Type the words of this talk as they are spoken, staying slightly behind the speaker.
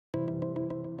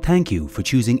Thank you for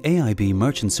choosing AIB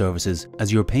Merchant Services as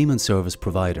your payment service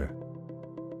provider.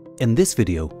 In this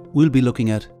video, we'll be looking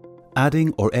at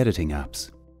adding or editing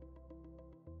apps.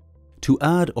 To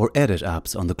add or edit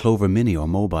apps on the Clover Mini or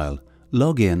mobile,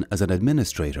 log in as an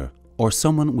administrator or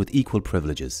someone with equal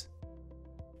privileges.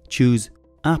 Choose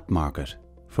App Market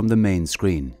from the main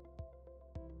screen.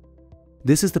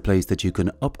 This is the place that you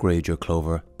can upgrade your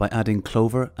Clover by adding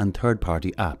Clover and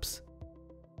third-party apps.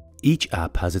 Each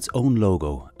app has its own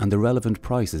logo and the relevant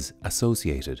prices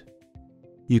associated.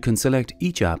 You can select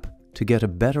each app to get a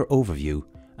better overview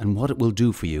and what it will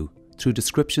do for you through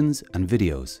descriptions and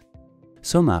videos.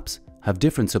 Some apps have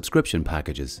different subscription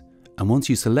packages, and once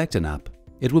you select an app,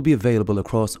 it will be available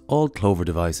across all Clover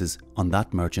devices on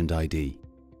that merchant ID.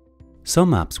 Some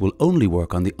apps will only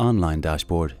work on the online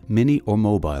dashboard, mini or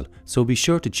mobile, so be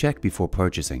sure to check before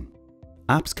purchasing.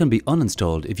 Apps can be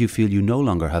uninstalled if you feel you no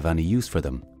longer have any use for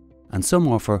them, and some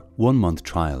offer 1-month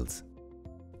trials.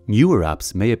 Newer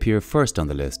apps may appear first on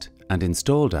the list, and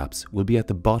installed apps will be at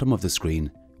the bottom of the screen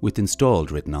with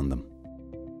installed written on them.